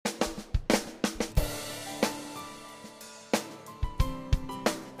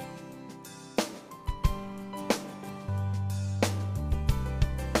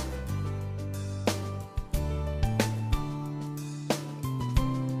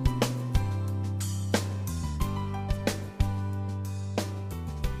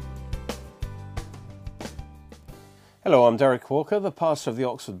Hello, I'm Derek Walker, the pastor of the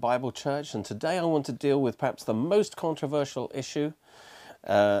Oxford Bible Church, and today I want to deal with perhaps the most controversial issue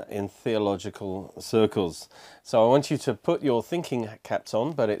in theological circles. So I want you to put your thinking caps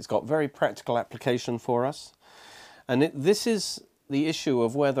on, but it's got very practical application for us. And this is the issue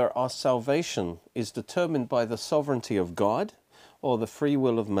of whether our salvation is determined by the sovereignty of God or the free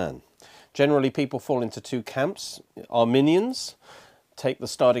will of man. Generally, people fall into two camps. Arminians take the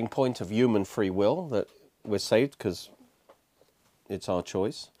starting point of human free will, that we're saved because it's our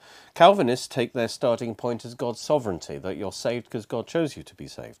choice. Calvinists take their starting point as God's sovereignty, that you're saved because God chose you to be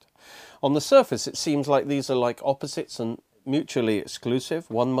saved. On the surface, it seems like these are like opposites and mutually exclusive.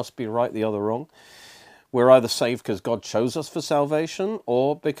 One must be right, the other wrong. We're either saved because God chose us for salvation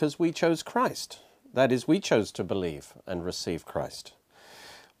or because we chose Christ. That is, we chose to believe and receive Christ.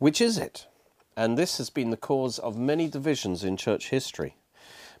 Which is it? And this has been the cause of many divisions in church history.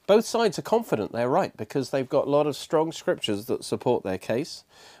 Both sides are confident they're right because they've got a lot of strong scriptures that support their case,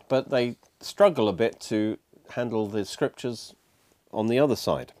 but they struggle a bit to handle the scriptures on the other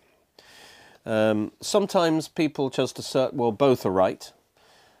side. Sometimes people just assert, well, both are right.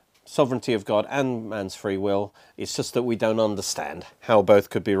 Sovereignty of God and man's free will. It's just that we don't understand how both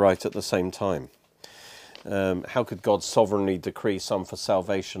could be right at the same time. How could God sovereignly decree some for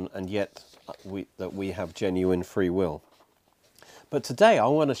salvation and yet that we have genuine free will? But today I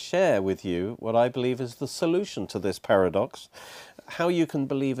want to share with you what I believe is the solution to this paradox, how you can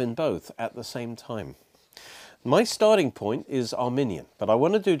believe in both at the same time. My starting point is Arminian, but I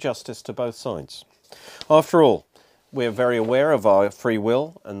want to do justice to both sides. After all, we're very aware of our free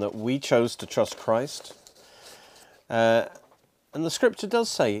will and that we chose to trust Christ. And the scripture does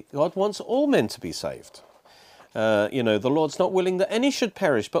say God wants all men to be saved. The Lord's not willing that any should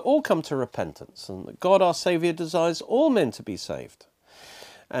perish, but all come to repentance. And that God, our Saviour, desires all men to be saved.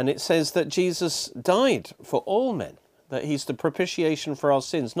 And it says that Jesus died for all men, that he's the propitiation for our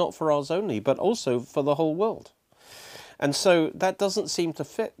sins, not for ours only, but also for the whole world. And so that doesn't seem to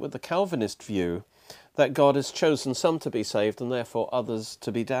fit with the Calvinist view that God has chosen some to be saved and therefore others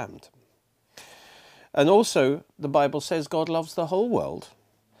to be damned. And also, the Bible says God loves the whole world,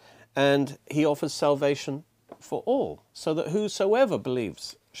 and he offers salvation for all, so that whosoever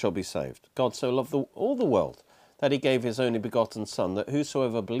believes shall be saved. God so loved all the world that he gave his only begotten Son, that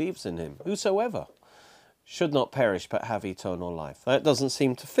whosoever believes in him, whosoever, should not perish but have eternal life. That doesn't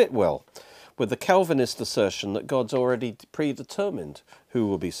seem to fit well with the Calvinist assertion that God's already predetermined who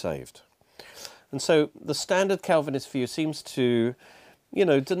will be saved. And so the standard Calvinist view seems to,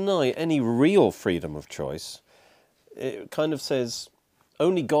 deny any real freedom of choice. It kind of says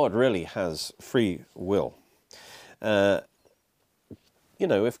only God really has free will.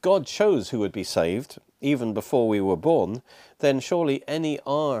 If God chose who would be saved, even before we were born, then surely any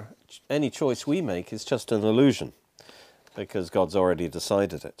choice we make is just an illusion, because God's already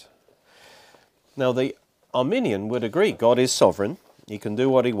decided it. Now, the Arminian would agree God is sovereign. He can do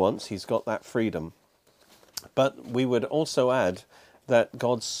what he wants. He's got that freedom. But we would also add that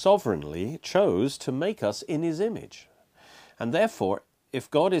God sovereignly chose to make us in his image. And therefore, if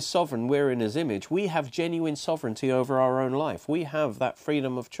God is sovereign, we're in his image, we have genuine sovereignty over our own life. We have that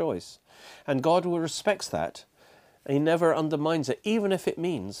freedom of choice. And God respects that. He never undermines it, even if it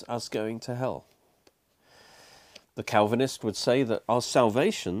means us going to hell. The Calvinist would say that our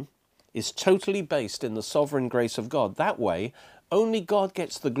salvation is totally based in the sovereign grace of God. That way, only God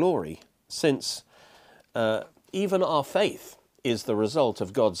gets the glory, since even our faith is the result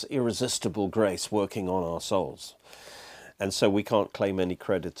of God's irresistible grace working on our souls. And so we can't claim any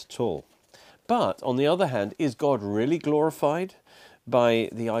credit at all. But on the other hand, is God really glorified by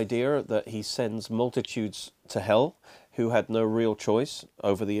the idea that he sends multitudes to hell who had no real choice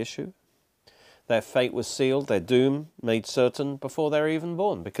over the issue? Their fate was sealed, their doom made certain before they were even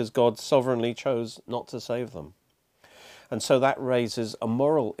born, because God sovereignly chose not to save them. And so that raises a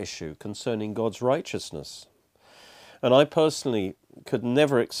moral issue concerning God's righteousness. And I personally could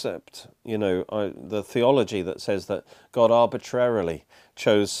never accept, the theology that says that God arbitrarily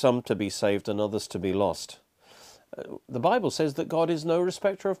chose some to be saved and others to be lost. The Bible says that God is no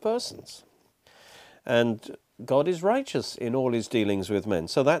respecter of persons. And God is righteous in all his dealings with men.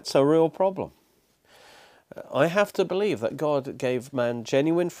 So that's a real problem. I have to believe that God gave man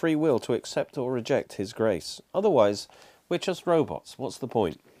genuine free will to accept or reject his grace. Otherwise, we're just robots. What's the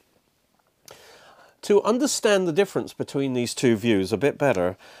point? To understand the difference between these two views a bit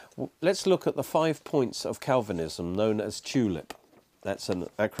better, let's look at the 5 points of Calvinism known as TULIP. That's an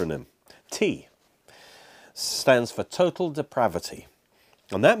acronym. T stands for total depravity.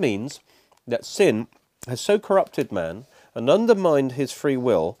 And that means that sin has so corrupted man and undermined his free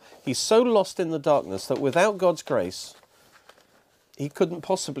will, he's so lost in the darkness that without God's grace, he couldn't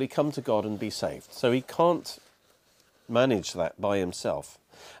possibly come to God and be saved. So he can't manage that by himself.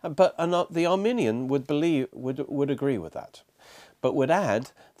 But the Arminian would agree with that, but would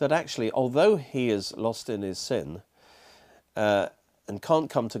add that actually, although he is lost in his sin and can't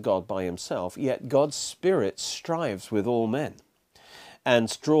come to God by himself, yet God's Spirit strives with all men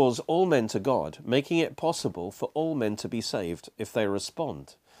and draws all men to God, making it possible for all men to be saved if they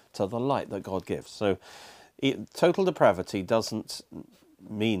respond to the light that God gives. So total depravity doesn't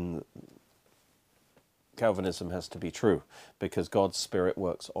mean Calvinism has to be true, because God's Spirit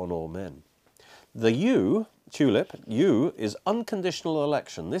works on all men. The tulip, is unconditional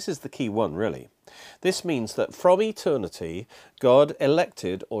election. This is the key one, really. This means that from eternity, God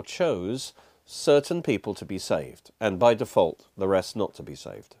elected or chose certain people to be saved, and by default, the rest not to be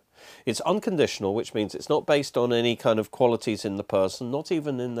saved. It's unconditional, which means it's not based on any kind of qualities in the person, not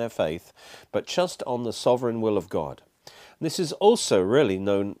even in their faith, but just on the sovereign will of God. This is also really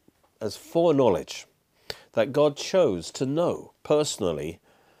known as foreknowledge, that God chose to know personally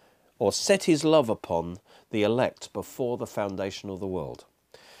or set his love upon the elect before the foundation of the world.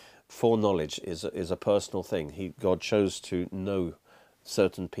 Foreknowledge is a personal thing. God chose to know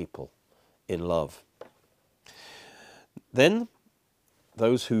certain people in love. Then,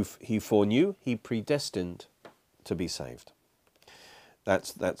 those who he foreknew, he predestined to be saved.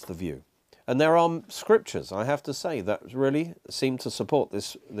 That's the view. And there are scriptures, I have to say, that really seem to support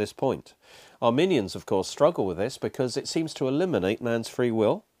this point. Arminians, of course, struggle with this because it seems to eliminate man's free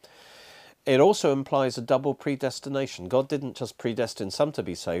will. It also implies a double predestination. God didn't just predestine some to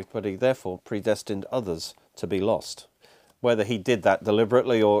be saved, but he therefore predestined others to be lost. Whether he did that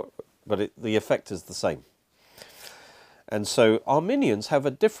deliberately the effect is the same. And so Arminians have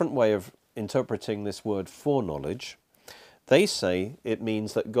a different way of interpreting this word foreknowledge. They say it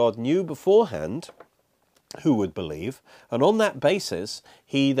means that God knew beforehand who would believe, and on that basis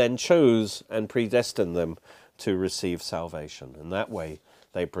he then chose and predestined them to receive salvation. And that way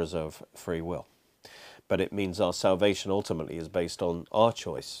they preserve free will. But it means our salvation ultimately is based on our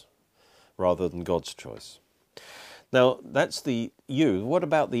choice rather than God's choice. Now, that's the U. What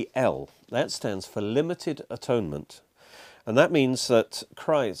about the L? That stands for limited atonement. And that means that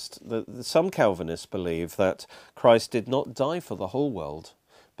some Calvinists believe that Christ did not die for the whole world,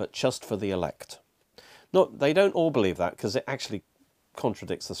 but just for the elect. They don't all believe that, because it actually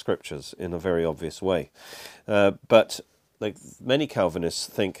contradicts the scriptures in a very obvious way. But many Calvinists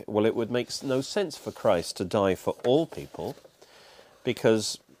think, well, it would make no sense for Christ to die for all people,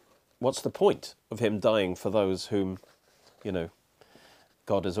 because what's the point of him dying for those whom,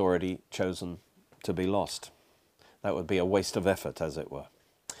 God has already chosen to be lost? That would be a waste of effort, as it were.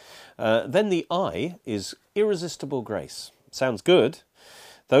 Then the I is irresistible grace. Sounds good.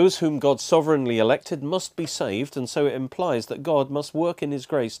 Those whom God sovereignly elected must be saved, and so it implies that God must work in his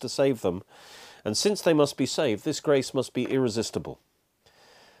grace to save them. And since they must be saved, this grace must be irresistible.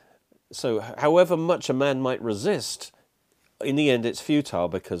 So however much a man might resist, in the end it's futile,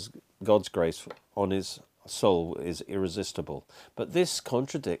 because God's grace on his soul is irresistible. But this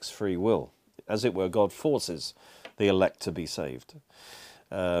contradicts free will. As it were, God forces the elect to be saved.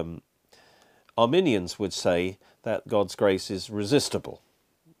 Arminians would say that God's grace is resistible.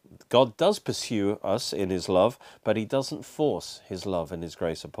 God does pursue us in his love, but he doesn't force his love and his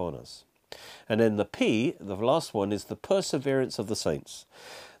grace upon us. And then the P, the last one, is the perseverance of the saints.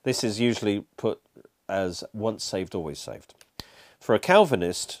 This is usually put as once saved, always saved. For a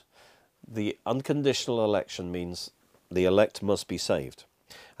Calvinist, the unconditional election means the elect must be saved.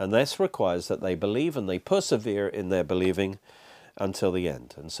 And this requires that they believe and they persevere in their believing until the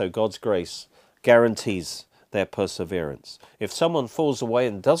end. And so God's grace guarantees their perseverance. If someone falls away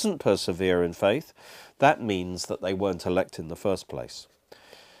and doesn't persevere in faith, that means that they weren't elect in the first place.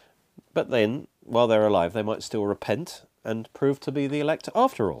 But then, while they're alive, they might still repent and prove to be the elect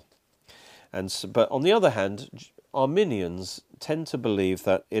after all. But on the other hand, Arminians tend to believe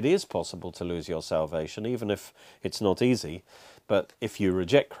that it is possible to lose your salvation, even if it's not easy. But if you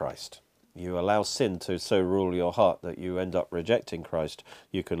reject Christ, you allow sin to so rule your heart that you end up rejecting Christ,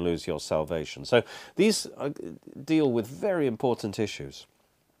 you can lose your salvation. So these deal with very important issues.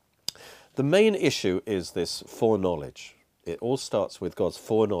 The main issue is this foreknowledge. It all starts with God's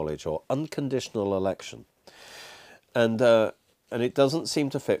foreknowledge, or unconditional election. And it doesn't seem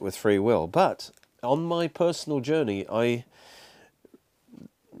to fit with free will. But on my personal journey, I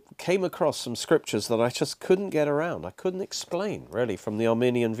came across some scriptures that I just couldn't get around. I couldn't explain, really, from the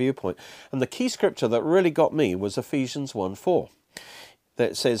Arminian viewpoint. And the key scripture that really got me was Ephesians 1:4.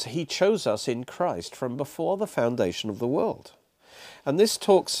 that says he chose us in Christ from before the foundation of the world. And this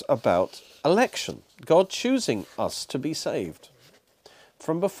talks about election, God choosing us to be saved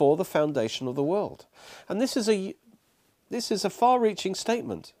from before the foundation of the world. And this is a far-reaching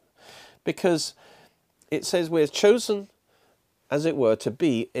statement, because it says we're chosen, as it were, to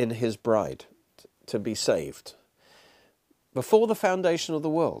be in his bride, to be saved, before the foundation of the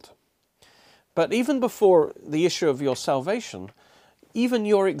world. But even before the issue of your salvation, even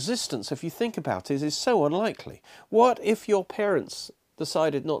your existence, if you think about it, is so unlikely. What if your parents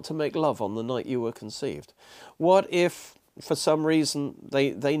decided not to make love on the night you were conceived? What if, for some reason,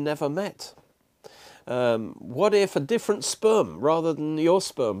 they never met? What if a different sperm, rather than your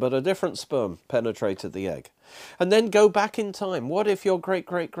sperm, but a different sperm penetrated the egg? And then go back in time. What if your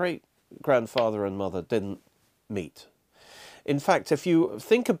great-great-great-grandfather and mother didn't meet? In fact, if you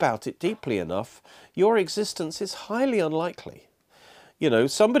think about it deeply enough, your existence is highly unlikely. You know,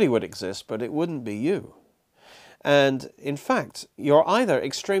 somebody would exist, but it wouldn't be you. And in fact, you're either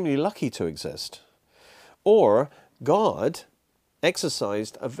extremely lucky to exist, or God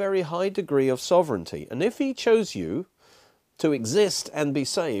exercised a very high degree of sovereignty. And if he chose you to exist and be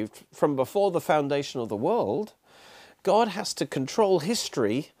saved from before the foundation of the world, God has to control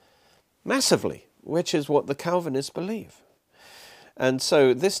history massively, which is what the Calvinists believe. And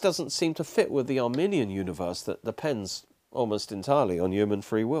so this doesn't seem to fit with the Arminian universe that depends almost entirely on human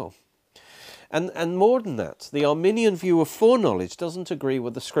free will. And more than that, the Arminian view of foreknowledge doesn't agree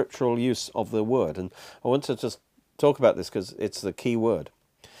with the scriptural use of the word. And I want to just talk about this because it's the key word.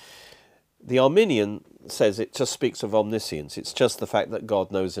 The Arminian says it just speaks of omniscience. It's just the fact that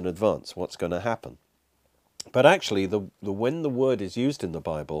God knows in advance what's going to happen. But actually, when the word is used in the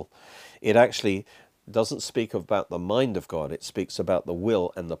Bible, it actually doesn't speak about the mind of God. It speaks about the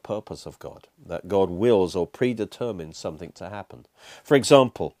will and the purpose of God, that God wills or predetermines something to happen. For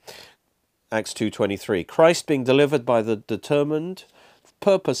example, Acts 2:23, Christ being delivered by the determined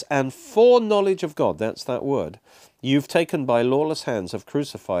purpose and foreknowledge of God, that's that word, you've taken by lawless hands, have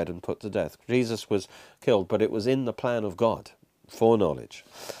crucified and put to death. Jesus was killed, but it was in the plan of God, foreknowledge.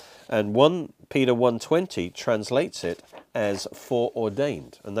 And 1 Peter 1:20 translates it as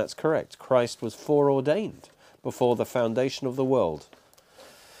foreordained, and that's correct. Christ was foreordained before the foundation of the world.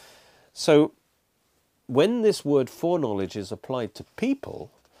 So when this word foreknowledge is applied to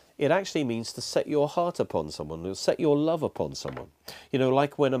people, it actually means to set your heart upon someone, to set your love upon someone. You know,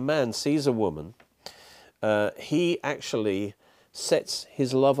 like when a man sees a woman, he actually sets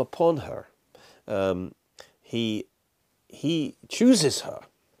his love upon her. He chooses her.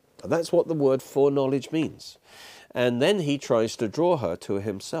 And that's what the word foreknowledge means. And then he tries to draw her to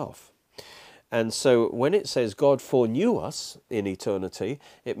himself. And so when it says God foreknew us in eternity,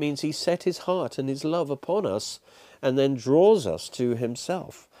 it means he set his heart and his love upon us and then draws us to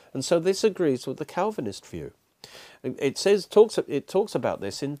himself. And so this agrees with the Calvinist view. It talks about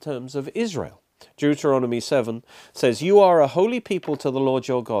this in terms of Israel. Deuteronomy 7 says, you are a holy people to the Lord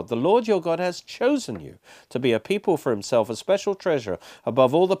your God. The Lord your God has chosen you to be a people for himself, a special treasure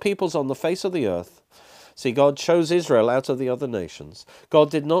above all the peoples on the face of the earth. See, God chose Israel out of the other nations.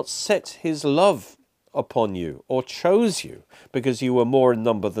 God did not set his love upon you or chose you because you were more in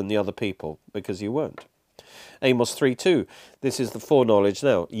number than the other people, because you weren't. Amos 3:2, this is the foreknowledge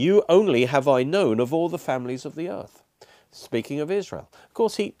now. You only have I known of all the families of the earth. Speaking of Israel. Of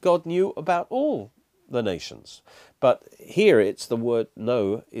course, God knew about all the nations. But here it's the word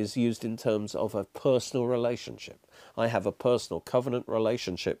know is used in terms of a personal relationship. I have a personal covenant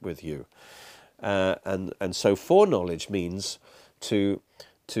relationship with you. And so foreknowledge means to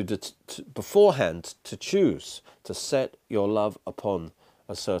beforehand to choose, to set your love upon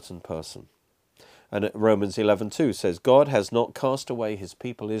a certain person. And Romans 11:2 says, God has not cast away his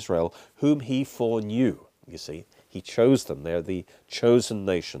people Israel, whom he foreknew. You see, he chose them. They're the chosen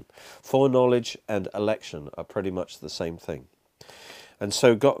nation. Foreknowledge and election are pretty much the same thing. And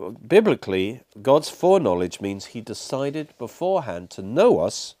so biblically, God's foreknowledge means he decided beforehand to know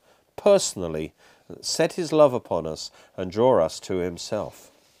us personally, set his love upon us, and draw us to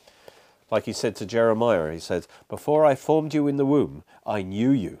himself. Like he said to Jeremiah, he said, before I formed you in the womb, I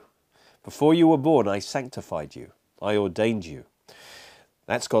knew you. Before you were born, I sanctified you. I ordained you.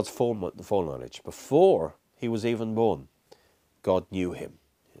 That's God's foreknowledge. Before he was even born, God knew him.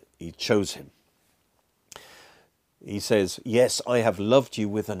 He chose him. He says, yes, I have loved you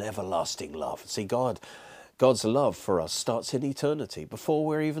with an everlasting love. See, God's love for us starts in eternity, before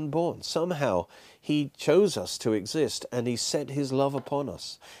we're even born. Somehow he chose us to exist and he set his love upon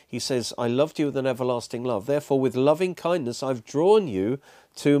us. He says, I loved you with an everlasting love. Therefore, with loving kindness, I've drawn you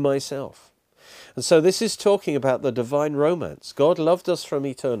to myself. And so this is talking about the divine romance. God loved us from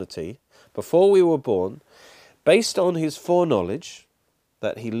eternity, before we were born, based on his foreknowledge,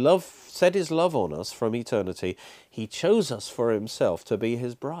 that he set his love on us from eternity. He chose us for himself to be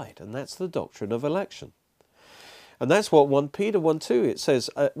his bride. And that's the doctrine of election. And that's what 1 Peter 1:2, it says,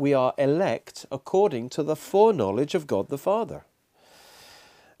 we are elect according to the foreknowledge of God the Father.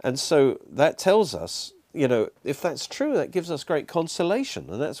 And so that tells us, if that's true, that gives us great consolation.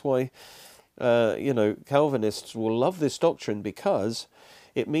 And that's why, Calvinists will love this doctrine, because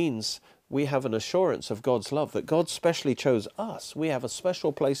it means we have an assurance of God's love, that God specially chose us. We have a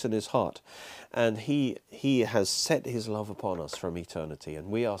special place in his heart, and he has set his love upon us from eternity, and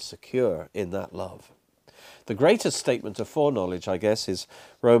we are secure in that love. The greatest statement of foreknowledge, I guess, is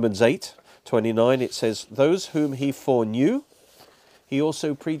Romans 8:29. It says, those whom he foreknew, he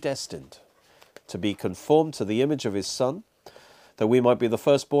also predestined to be conformed to the image of his Son, that we might be the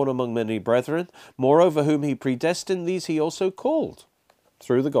firstborn among many brethren. Moreover, whom he predestined, these he also called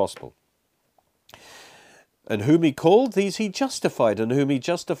through the gospel. And whom he called, these he justified, and whom he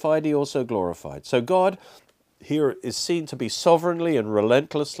justified, he also glorified. So God here is seen to be sovereignly and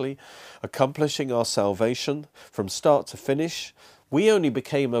relentlessly accomplishing our salvation from start to finish. We only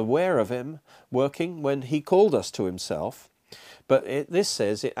became aware of him working when he called us to himself. But this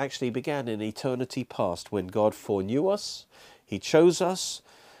says it actually began in eternity past, when God foreknew us, he chose us,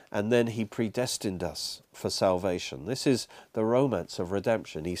 and then he predestined us for salvation. This is the romance of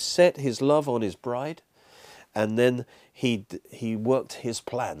redemption. He set his love on his bride, and then he worked his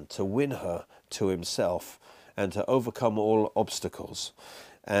plan to win her to himself and to overcome all obstacles.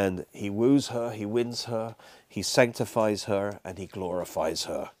 And he woos her, he wins her, he sanctifies her, and he glorifies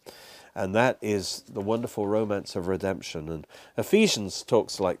her. And that is the wonderful romance of redemption. And Ephesians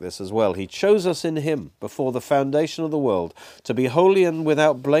talks like this as well. He chose us in him before the foundation of the world to be holy and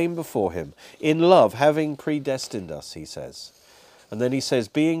without blame before him, in love, having predestined us, he says. And then he says,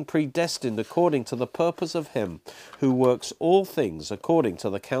 being predestined according to the purpose of him who works all things according to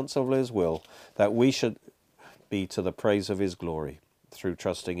the counsel of his will, that we should be to the praise of his glory through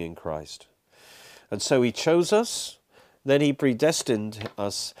trusting in Christ. And so he chose us, then he predestined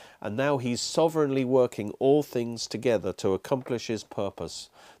us, and now he's sovereignly working all things together to accomplish his purpose,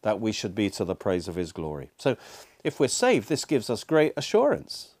 that we should be to the praise of his glory. So if we're saved, this gives us great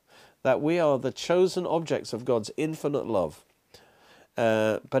assurance that we are the chosen objects of God's infinite love.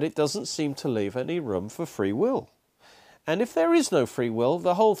 But it doesn't seem to leave any room for free will. And if there is no free will,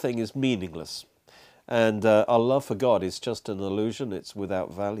 the whole thing is meaningless. And our love for God is just an illusion. It's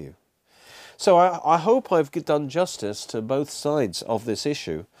without value. So I hope I've done justice to both sides of this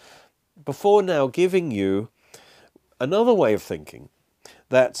issue before now giving you another way of thinking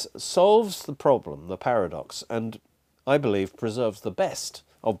that solves the problem, the paradox, and I believe preserves the best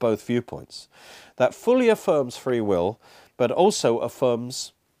of both viewpoints, that fully affirms free will, but also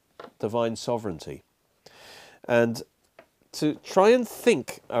affirms divine sovereignty. And to try and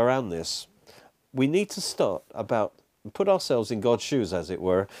think around this, we need to put ourselves in God's shoes, as it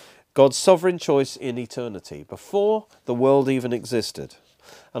were, God's sovereign choice in eternity, before the world even existed.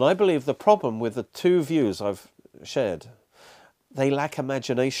 And I believe the problem with the two views I've shared, they lack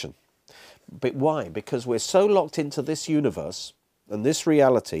imagination. But why? Because we're so locked into this universe and this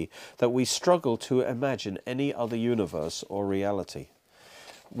reality that we struggle to imagine any other universe or reality.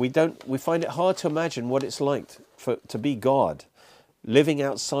 We find it hard to imagine what it's like to be God, living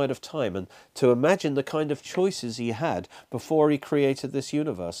outside of time, and to imagine the kind of choices he had before he created this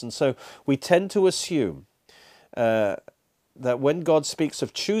universe. And so we tend to assume that when God speaks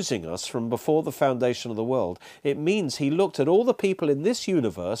of choosing us from before the foundation of the world, it means he looked at all the people in this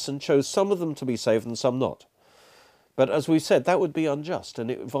universe and chose some of them to be saved and some not. But as we said, that would be unjust and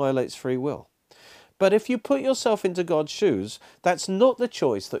it violates free will. But if you put yourself into God's shoes, that's not the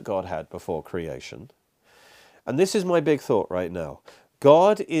choice that God had before creation. And this is my big thought right now.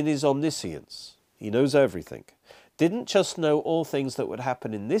 God, in his omniscience, he knows everything, didn't just know all things that would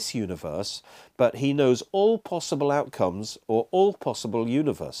happen in this universe, but he knows all possible outcomes or all possible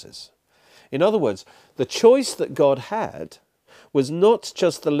universes. In other words, the choice that God had was not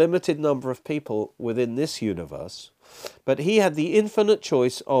just the limited number of people within this universe, but he had the infinite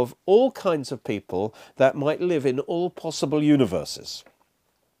choice of all kinds of people that might live in all possible universes.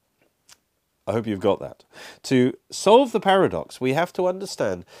 I hope you've got that. To solve the paradox, we have to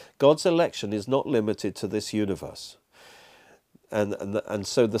understand God's election is not limited to this universe. And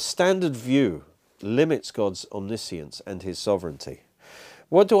so the standard view limits God's omniscience and his sovereignty.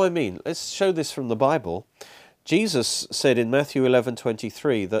 What do I mean? Let's show this from the Bible. Jesus said in Matthew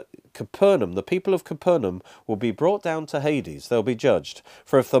 11:23 that Capernaum, the people of Capernaum, will be brought down to Hades. They'll be judged.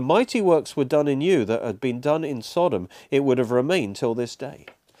 For if the mighty works were done in you that had been done in Sodom, it would have remained till this day.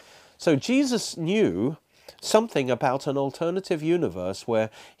 So Jesus knew something about an alternative universe where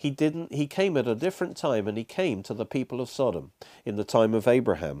he came at a different time, and he came to the people of Sodom in the time of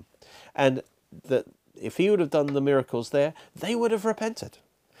Abraham. And that if he would have done the miracles there, they would have repented.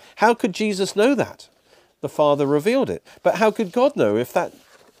 How could Jesus know that? The Father revealed it. But how could God know if that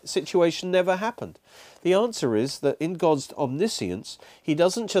situation never happened? The answer is that in God's omniscience, he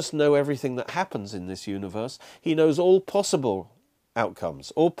doesn't just know everything that happens in this universe, he knows all possible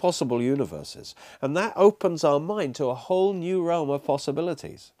outcomes, all possible universes. And that opens our mind to a whole new realm of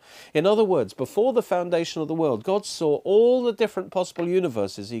possibilities. In other words, before the foundation of the world, God saw all the different possible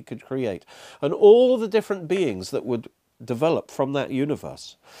universes he could create, and all the different beings that would develop from that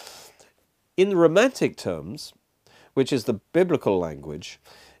universe. In romantic terms, which is the biblical language,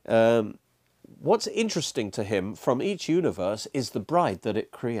 what's interesting to him from each universe is the bride that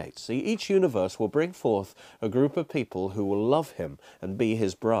it creates. See, each universe will bring forth a group of people who will love him and be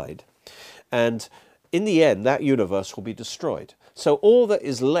his bride. And in the end, that universe will be destroyed. So all that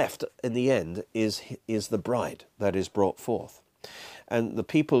is left in the end is the bride that is brought forth. And the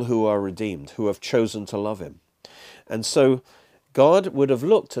people who are redeemed, who have chosen to love him. And so God would have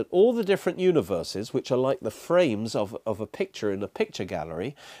looked at all the different universes, which are like the frames of a picture in a picture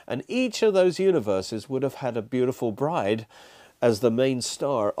gallery, and each of those universes would have had a beautiful bride as the main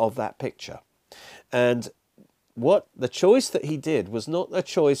star of that picture. And what the choice that he did was not a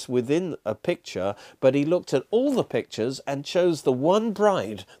choice within a picture, but he looked at all the pictures and chose the one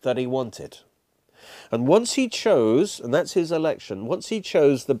bride that he wanted. And once he chose, and that's his election, once he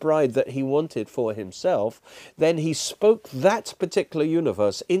chose the bride that he wanted for himself, then he spoke that particular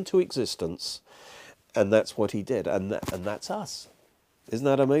universe into existence, and that's what he did, and that's us. Isn't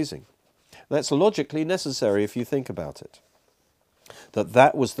that amazing? That's logically necessary if you think about it.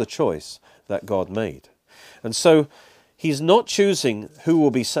 That was the choice that God made. And so he's not choosing who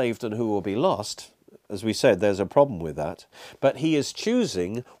will be saved and who will be lost. As we said, there's a problem with that. But he is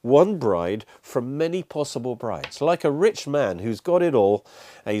choosing one bride from many possible brides. Like a rich man who's got it all.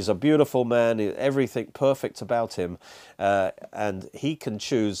 He's a beautiful man, everything perfect about him. And he can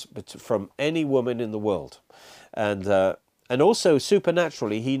choose from any woman in the world. And also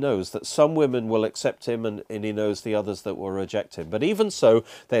supernaturally, he knows that some women will accept him, and he knows the others that will reject him. But even so,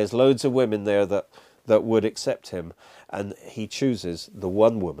 there's loads of women there that would accept him. And he chooses the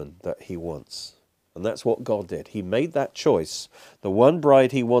one woman that he wants. And that's what God did. He made that choice, the one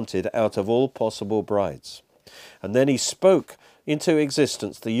bride he wanted out of all possible brides. And then he spoke into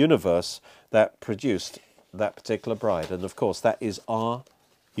existence the universe that produced that particular bride. And of course, that is our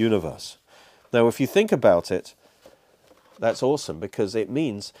universe. Now, if you think about it, that's awesome, because it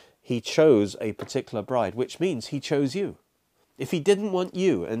means he chose a particular bride, which means he chose you. If he didn't want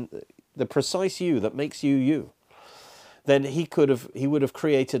you, and the precise you that makes you you, then he would have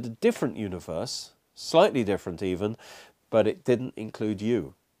created a different universe, slightly different even, but it didn't include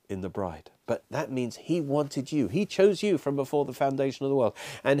you in the bride. But that means he wanted you. He chose you from before the foundation of the world.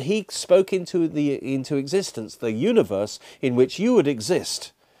 And he spoke into existence the universe in which you would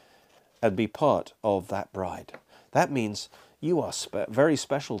exist and be part of that bride. That means you are very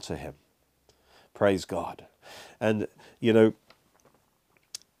special to him. Praise God. And, you know,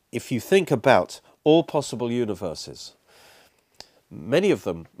 if you think about all possible universes, many of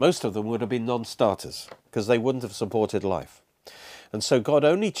them, most of them would have been non-starters because they wouldn't have supported life. And so God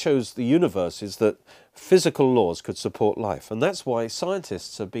only chose the universes that physical laws could support life. And that's why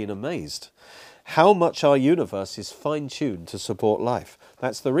scientists have been amazed how much our universe is fine-tuned to support life.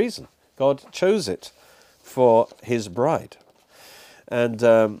 That's the reason. God chose it for his bride. And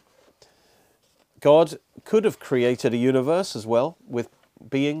God could have created a universe as well with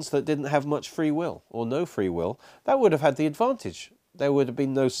beings that didn't have much free will or no free will. That would have had the advantage. There would have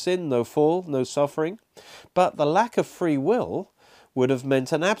been no sin, no fall, no suffering. But the lack of free will would have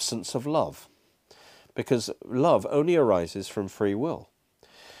meant an absence of love, because love only arises from free will.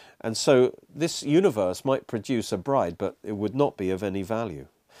 And so this universe might produce a bride, but it would not be of any value.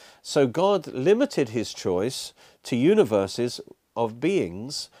 So God limited his choice to universes of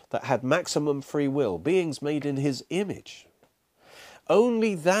beings that had maximum free will, beings made in his image.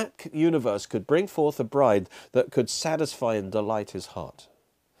 Only that universe could bring forth a bride that could satisfy and delight his heart.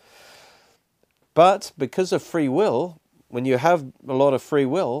 But because of free will, when you have a lot of free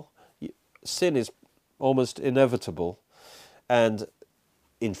will, sin is almost inevitable and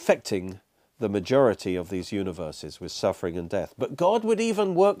infecting the majority of these universes with suffering and death. But God would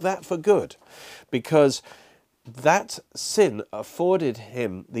even work that for good, because that sin afforded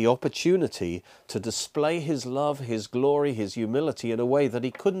him the opportunity to display his love, his glory, his humility in a way that he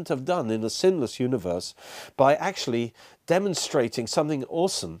couldn't have done in a sinless universe, by actually demonstrating something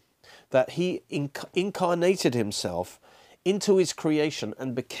awesome, that he incarnated himself into his creation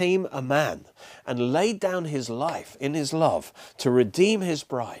and became a man and laid down his life in his love to redeem his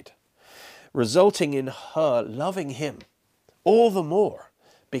bride, resulting in her loving him all the more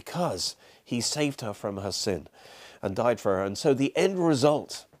because he saved her from her sin and died for her. And so the end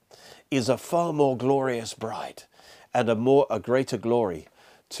result is a far more glorious bride and a greater glory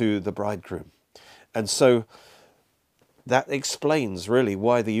to the bridegroom. And so that explains really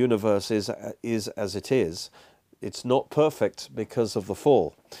why the universe is as it is. It's not perfect because of the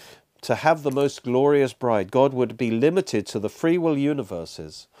fall. To have the most glorious bride, God would be limited to the free will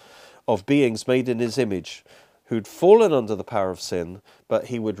universes of beings made in his image, who'd fallen under the power of sin, but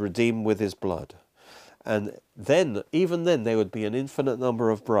he would redeem with his blood. And then, even then, there would be an infinite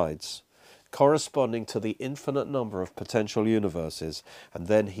number of brides, corresponding to the infinite number of potential universes. And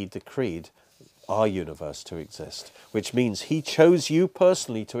then he decreed our universe to exist, which means he chose you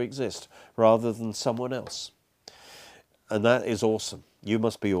personally to exist rather than someone else. And that is awesome. You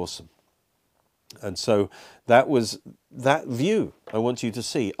must be awesome. And so that view I want you to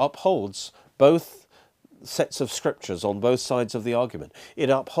see upholds both sets of scriptures on both sides of the argument. It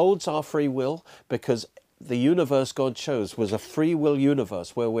upholds our free will because the universe God chose was a free will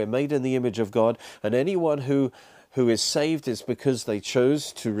universe where we're made in the image of God, and anyone who is saved is because they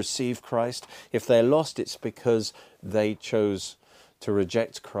chose to receive Christ. If they're lost, it's because they chose to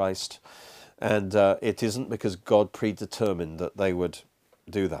reject Christ, and it isn't because God predetermined that they would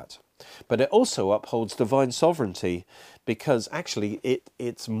do that. But it also upholds divine sovereignty, because actually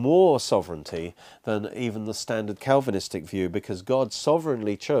it's more sovereignty than even the standard Calvinistic view, because God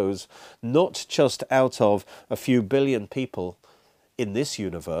sovereignly chose, not just out of a few billion people in this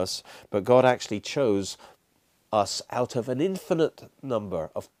universe, but God actually chose us out of an infinite number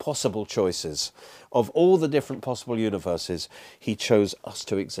of possible choices. Of all the different possible universes, he chose us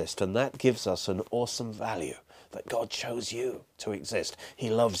to exist. And that gives us an awesome value, that God chose you to exist. He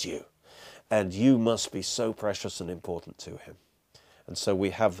loves you. And you must be so precious and important to him. And so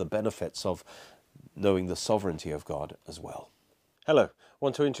we have the benefits of knowing the sovereignty of God as well. Hello, I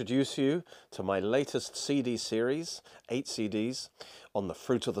want to introduce you to my latest CD series, 8 CDs, on the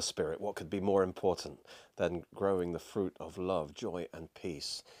fruit of the Spirit. What could be more important than growing the fruit of love, joy and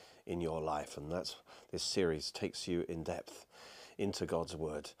peace in your life? And this series takes you in depth into God's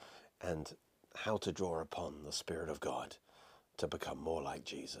Word and how to draw upon the Spirit of God to become more like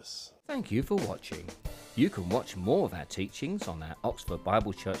Jesus. Thank you for watching. You can watch more of our teachings on our Oxford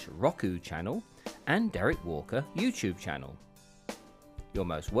Bible Church Roku channel and Derek Walker YouTube channel. You're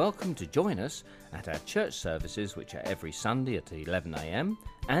most welcome to join us at our church services, which are every Sunday at 11 AM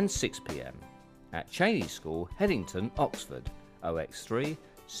and 6 PM at Cheney School, Headington, Oxford, OX3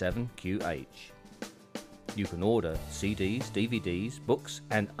 7QH. You can order CDs, DVDs, books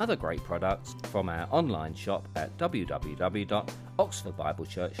and other great products from our online shop at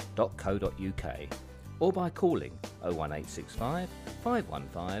www.oxfordbiblechurch.co.uk or by calling 01865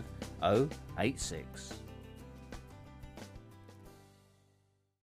 515 086.